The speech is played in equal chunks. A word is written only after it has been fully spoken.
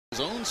His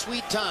own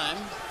sweet time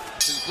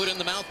to put in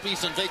the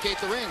mouthpiece and vacate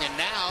the ring, and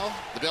now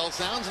the bell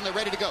sounds and they're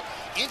ready to go.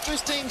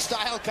 Interesting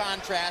style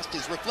contrast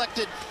is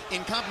reflected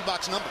in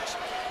CompuBox numbers.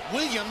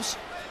 Williams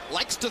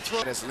likes to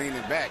throw. That's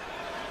leaning back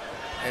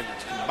and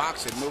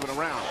boxing, moving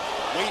around,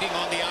 waiting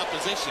on the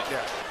opposition.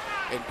 Yeah,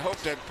 and hope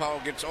that Paul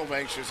gets over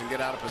anxious and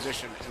get out of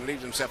position and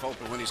leaves himself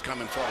open when he's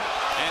coming forward.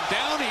 And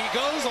down he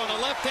goes on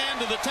a left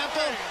hand to the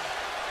temple,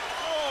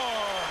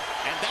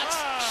 and that's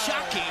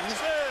shocking.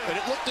 But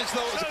it looked as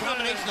though it was a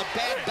combination of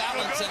bad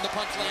balance and the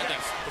punch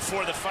landing.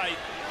 Before the fight.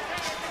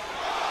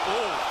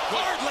 Oh,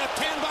 hard left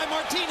hand by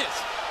Martinez.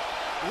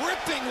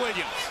 Ripping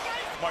Williams.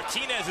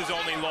 Martinez's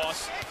only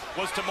loss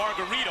was to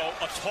Margarito,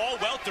 a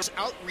tall welter.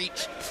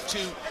 Outreach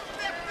to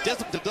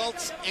desolate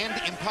adults and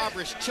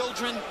impoverished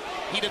children.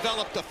 He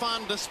developed a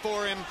fondness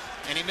for him,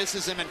 and he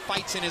misses him and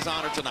fights in his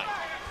honor tonight.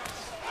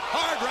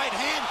 Hard right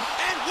hand,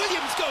 and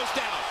Williams goes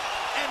down.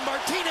 And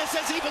Martinez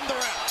has evened the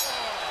round.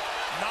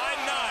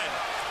 9-9.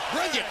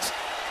 Brilliant.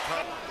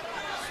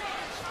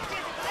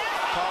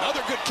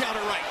 Another good counter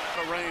right.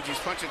 Range, he's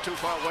punching too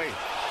far away.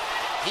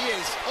 He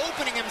is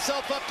opening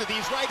himself up to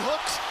these right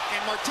hooks,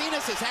 and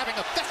Martinez is having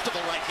a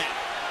festival right now.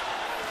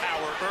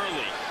 Power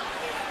early.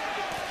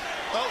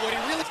 Oh, what he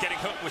really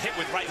getting hit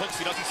with right hooks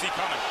he doesn't see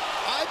coming.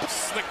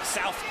 Slick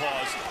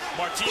southpaws.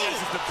 Martinez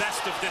is the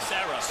best of this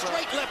era.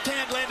 Straight left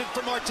hand landed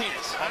for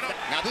Martinez.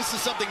 Now this is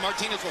something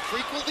Martinez will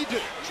frequently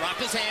do. Drop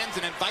his hands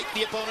and invite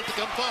the opponent to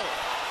come forward,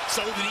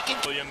 so that he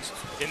can. Williams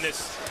in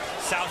this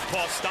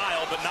southpaw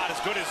style, but not as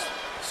good as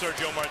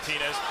Sergio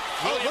Martinez.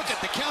 Oh, look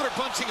at the counter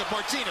punching of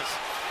Martinez.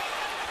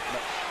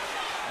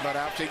 But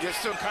after he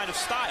gets some kind of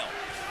style.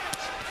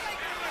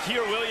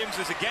 Here Williams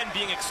is again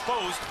being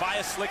exposed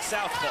by a slick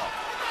southpaw.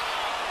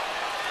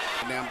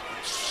 Now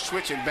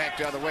switching back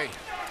the other way.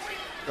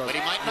 But he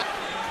might not.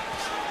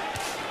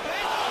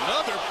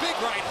 Another big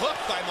right hook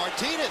by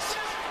Martinez.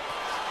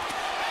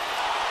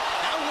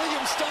 Now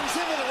Williams stuns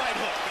him with a right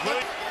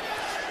hook.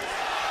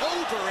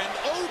 Over and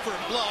over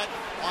blood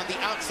on the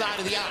outside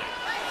of the eye.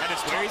 And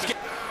it's where he's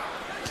getting.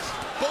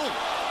 Boom.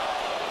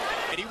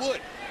 And he would.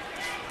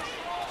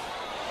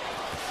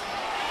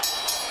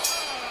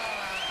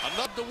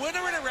 The winner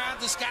in a round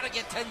has got to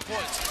get 10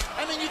 points.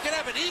 I mean, you could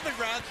have an even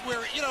round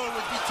where, you know, it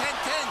would be 10-10,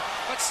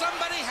 but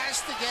somebody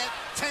has to get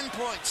 10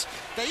 points.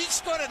 They each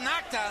scored a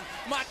knockdown.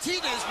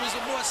 Martinez was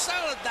a more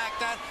solid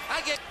knockdown.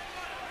 I get...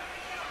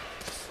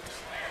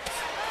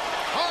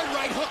 Hard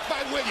right hook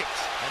by Williams.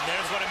 And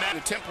there's what it meant.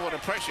 The tempo of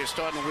the pressure is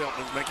starting to wheel,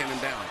 making him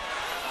down.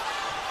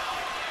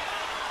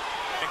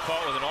 Big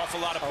call with an awful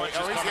lot of punches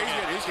coming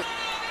in. He's good.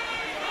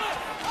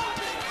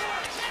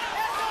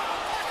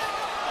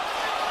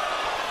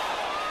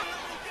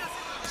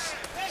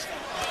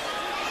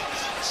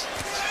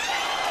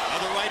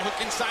 Hook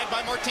inside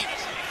by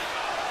Martinez.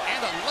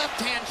 And a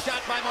left-hand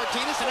shot by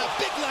Martinez and a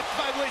big left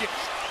by Williams.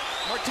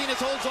 Martinez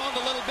holds on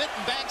a little bit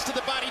and bangs to the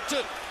body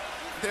too.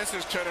 This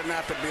is turning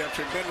out to be a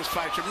tremendous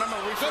fight.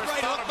 Remember, we good first right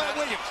hook by about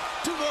Williams.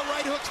 Two more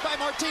right hooks by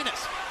Martinez.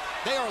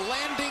 They are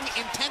landing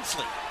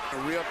intensely. A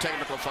real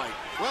technical fight.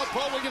 Well,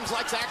 Paul Williams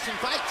likes action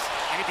fights.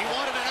 And if he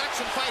wanted an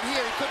action fight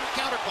here, he couldn't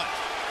counterpunch.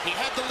 He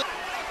had the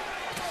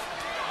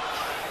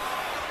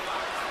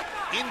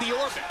in the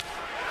orbit.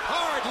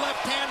 Hard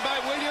left hand by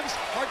Williams.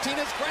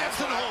 Martinez grabs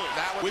and holds.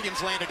 Williams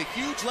landed a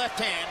huge left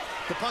hand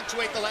to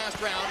punctuate the last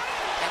round.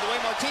 And the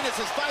way Martinez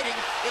is fighting,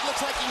 it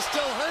looks like he's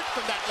still hurt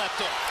from that left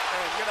hook.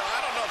 And, you know, I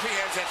don't know if he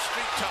has that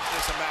street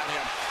toughness about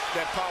him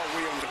that Paul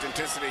Williams with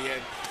intensity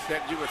had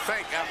that you would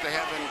think after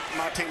having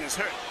Martinez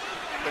hurt.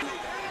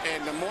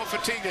 And the more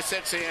fatigue that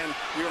sets in,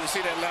 you're going to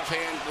see that left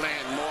hand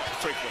land more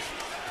frequently.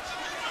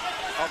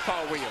 Of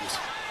Paul Williams.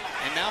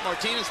 And now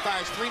Martinez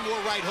fires 3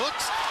 more right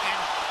hooks and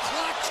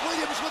clocks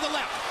Williams with a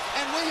left.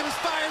 And Williams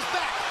fires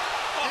back.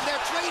 And they're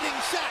trading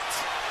shots.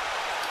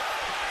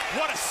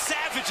 What a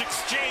savage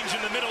exchange in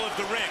the middle of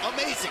the ring.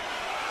 Amazing.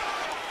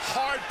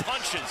 Hard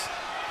punches.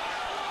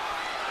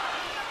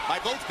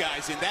 By both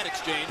guys in that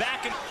exchange.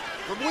 Back and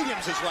from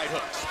Williams' right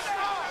hooks.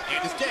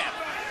 And his jab.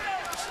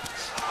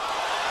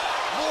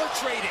 More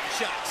trading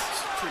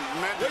shots.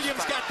 Tremendous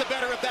Williams fight. got the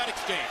better of that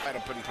exchange.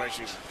 Putting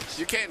pressure.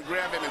 You can't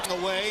grab him and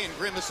away and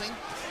grimacing.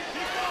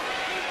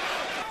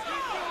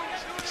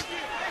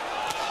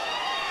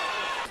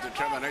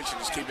 Determination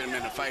is keeping him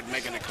in the fight,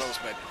 making it close,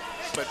 but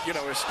you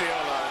know, it's still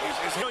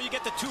you know, you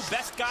get the 2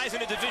 best guys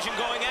in a division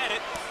going at it.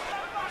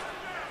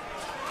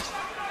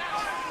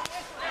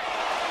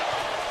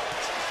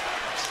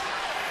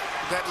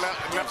 That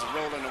left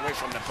rolling away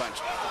from the punch.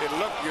 It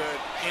looked good.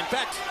 In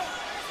fact,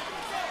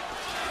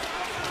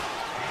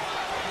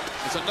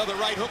 it's another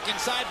right hook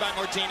inside by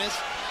Martinez.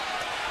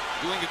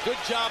 Doing a good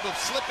job of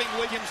slipping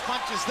Williams'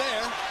 punches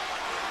there.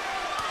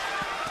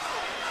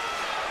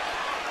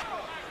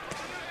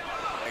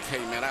 Hey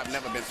man, I've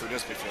never been through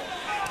this before,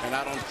 and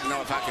I don't know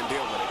if I can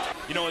deal with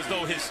it. You know, as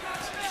though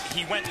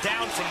he went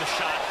down from the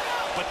shot,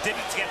 but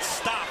didn't get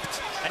stopped,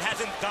 and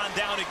hasn't gone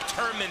down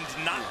determined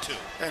not to.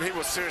 And he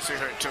was seriously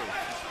hurt too.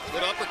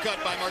 Good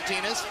uppercut by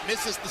Martinez,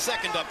 misses the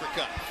second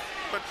uppercut.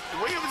 But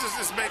Williams is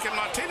just making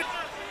Martinez.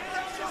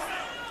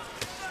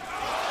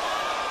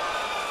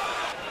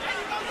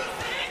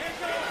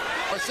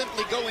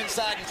 simply go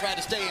inside and try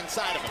to stay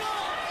inside of him.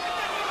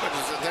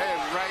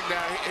 Right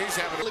now, he's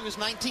having... He was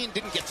 19,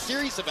 didn't get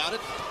serious about it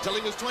until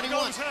he was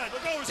 21.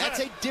 That's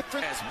a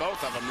different... That's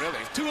both of them,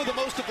 really. Two of the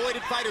most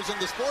avoided fighters in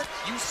the sport.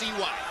 You see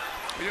why.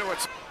 You know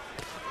what's...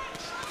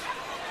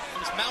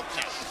 His mouth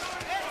now.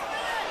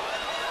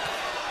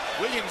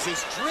 Williams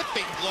is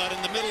dripping blood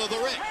in the middle of the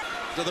ring.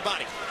 To the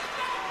body.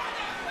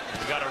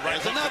 He got a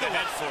right hook to the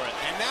head for it.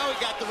 And now he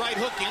got the right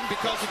hook in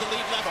because of the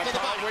lead left to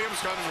the body.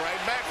 Williams comes right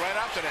back right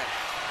after that.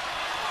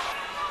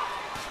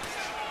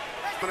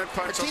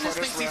 Martinez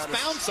thinks he's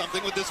found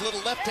something with this little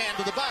left hand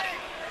to the body.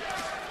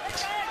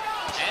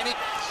 And he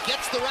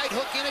gets the right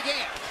hook in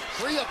again.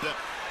 Three of them.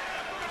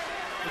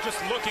 We're just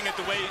looking at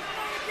the way...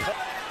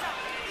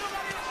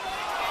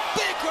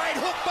 Big right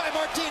hook by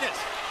Martinez.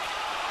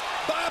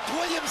 Bob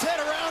Williams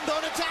head around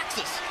on its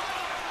axis.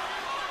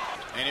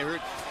 And you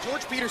heard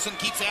George Peterson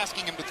keeps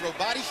asking him to throw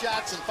body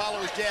shots and follow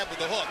his jab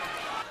with a hook.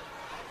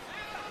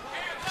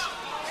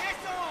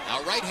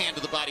 Now right hand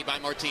to the body by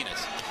Martinez.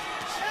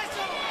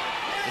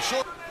 The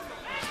short.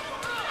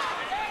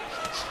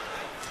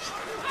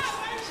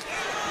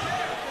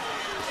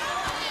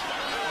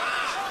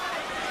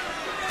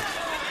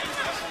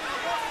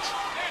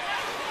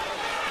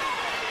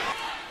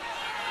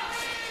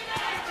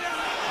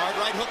 Hard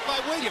right hook by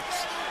Williams.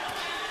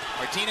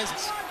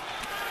 Martinez.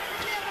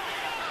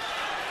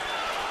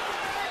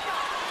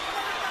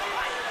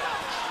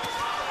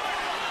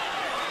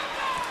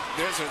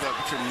 This is a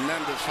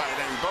tremendous fight,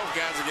 and both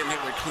guys are getting hit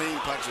with clean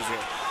punches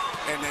here.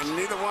 And then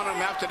neither one of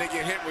them, after they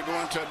get hit, will go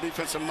into a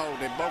defensive mode.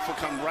 They both will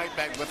come right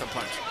back with a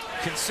punch.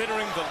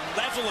 Considering the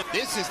level of...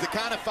 This is the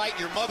kind of fight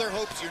your mother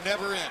hopes you're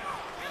never in.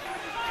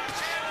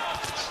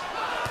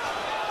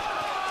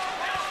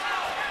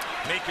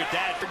 Make your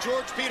dad...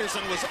 George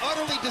Peterson was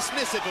utterly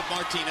dismissive of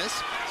Martinez.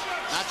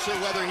 Not sure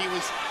whether he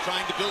was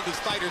trying to build his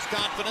fighter's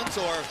confidence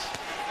or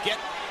get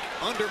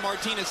under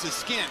Martinez's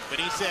skin, but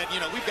he said, you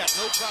know, we've got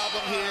no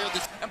problem here.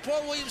 And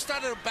Paul Williams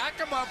started to back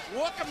him up,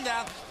 walk him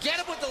down, get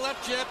him with the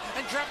left jab,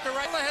 and drop the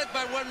right ahead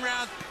by 1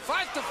 round.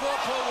 5-4,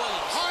 Paul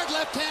Williams. Hard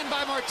left hand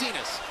by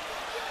Martinez.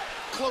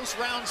 Close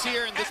rounds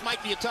here, and this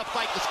might be a tough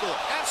fight to score.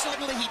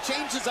 Absolutely, he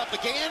changes up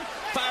again,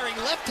 firing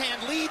left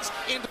hand leads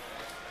into...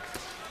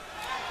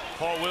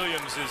 Paul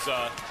Williams is,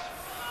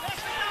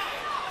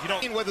 you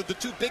don't... Whether the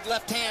two big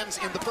left hands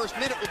in the first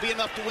minute will be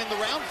enough to win the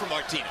round for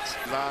Martinez.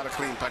 A lot of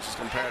clean punches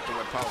compared to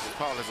what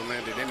Paul hasn't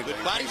landed anything.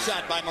 Good body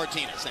shot by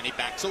Martinez, and he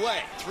backs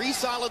away. 3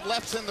 solid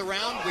lefts in the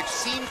round, which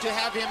seem to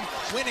have him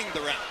winning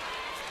the round.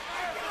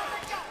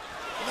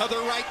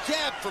 Another right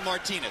jab for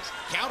Martinez,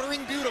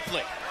 countering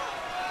beautifully.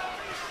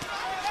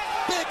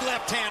 Big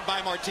left hand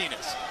by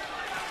Martinez.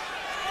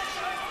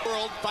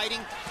 World fighting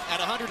at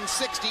 160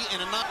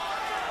 in a not...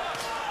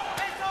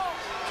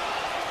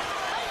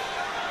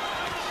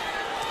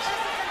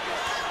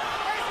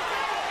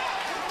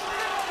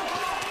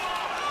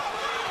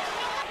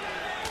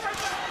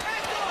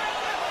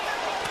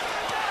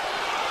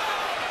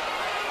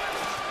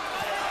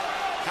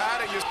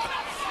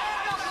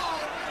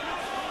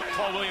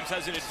 Paul Williams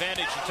has an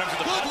advantage in terms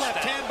of the good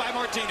left hand by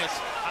Martinez.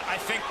 I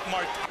think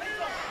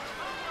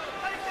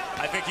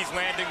he's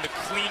landing the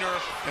cleaner,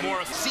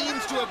 more...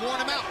 Seems to have worn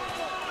him out.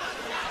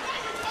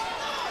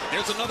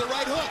 There's another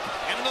right hook,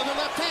 and another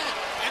left hand,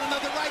 and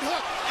another right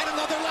hook, and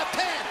another left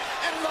hand,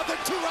 and another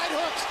 2 right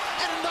hooks,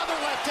 and another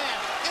left hand.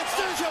 And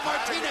Sergio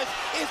Martinez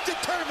is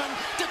determined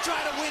to try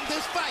to win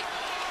this fight.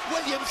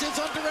 Williams is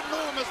under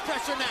enormous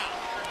pressure now.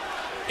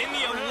 In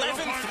the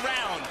 11th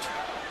round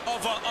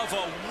of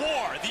a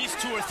war, these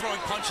two are throwing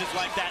punches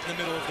like that in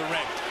the middle of the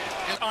ring.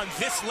 And on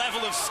this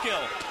level of skill.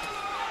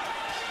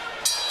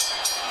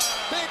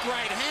 Big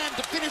right hand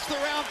to finish the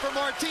round for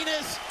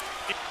Martinez.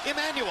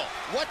 Emmanuel,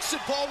 what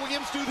should Paul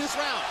Williams do this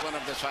round? One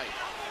of this fight.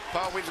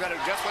 Paul Williams got it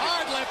just...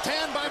 Hard left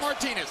hand by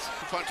Martinez.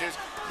 Punches,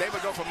 they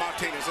would go for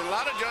Martinez. And a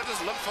lot of judges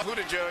look for who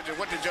the judge and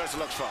what the judge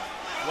looks for.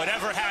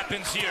 Whatever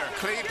happens here.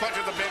 Clean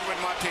punches have been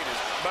with Martinez.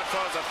 But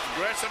for the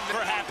aggressive...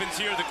 Whatever happens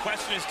here, the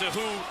question is to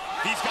who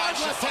these guys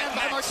should left fight hand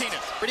by next.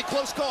 Martinez. Pretty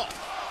close call.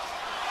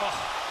 Oh.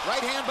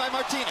 Right hand by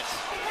Martinez.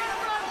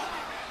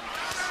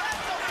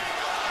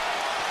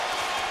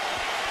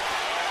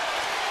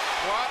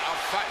 What a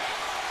fight.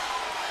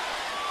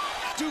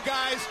 2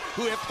 guys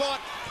who have fought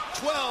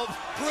 12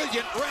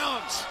 brilliant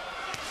rounds.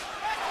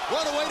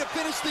 What a way to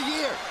finish the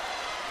year.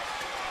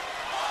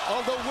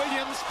 Although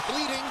Williams,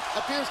 bleeding,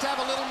 appears to have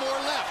a little more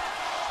left.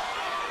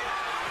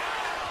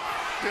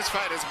 This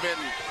fight has been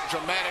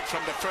dramatic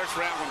from the first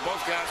round when both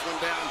guys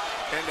went down,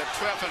 and the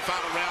 12th and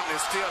final round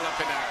is still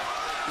up in air.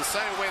 The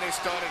same way they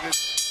started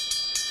this.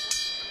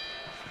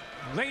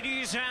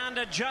 Ladies and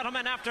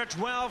gentlemen, after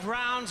 12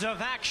 rounds of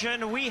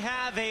action, we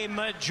have a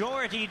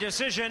majority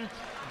decision.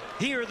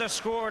 Here are the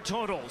score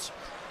totals.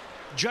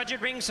 Judge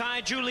at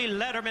ringside, Julie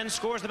Letterman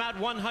scores them at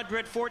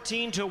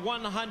 114 to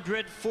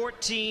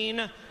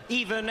 114,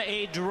 even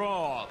a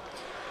draw.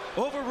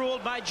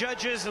 Overruled by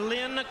judges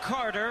Lynn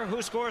Carter,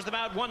 who scores the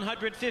bout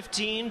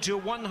 115 to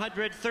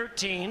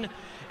 113,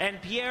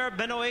 and Pierre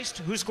Benoist,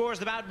 who scores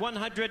the bout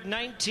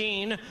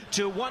 119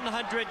 to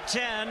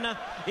 110,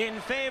 in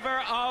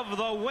favor of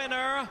the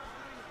winner,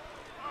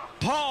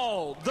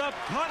 Paul the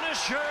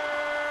Punisher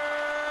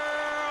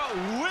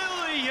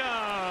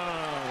Williams.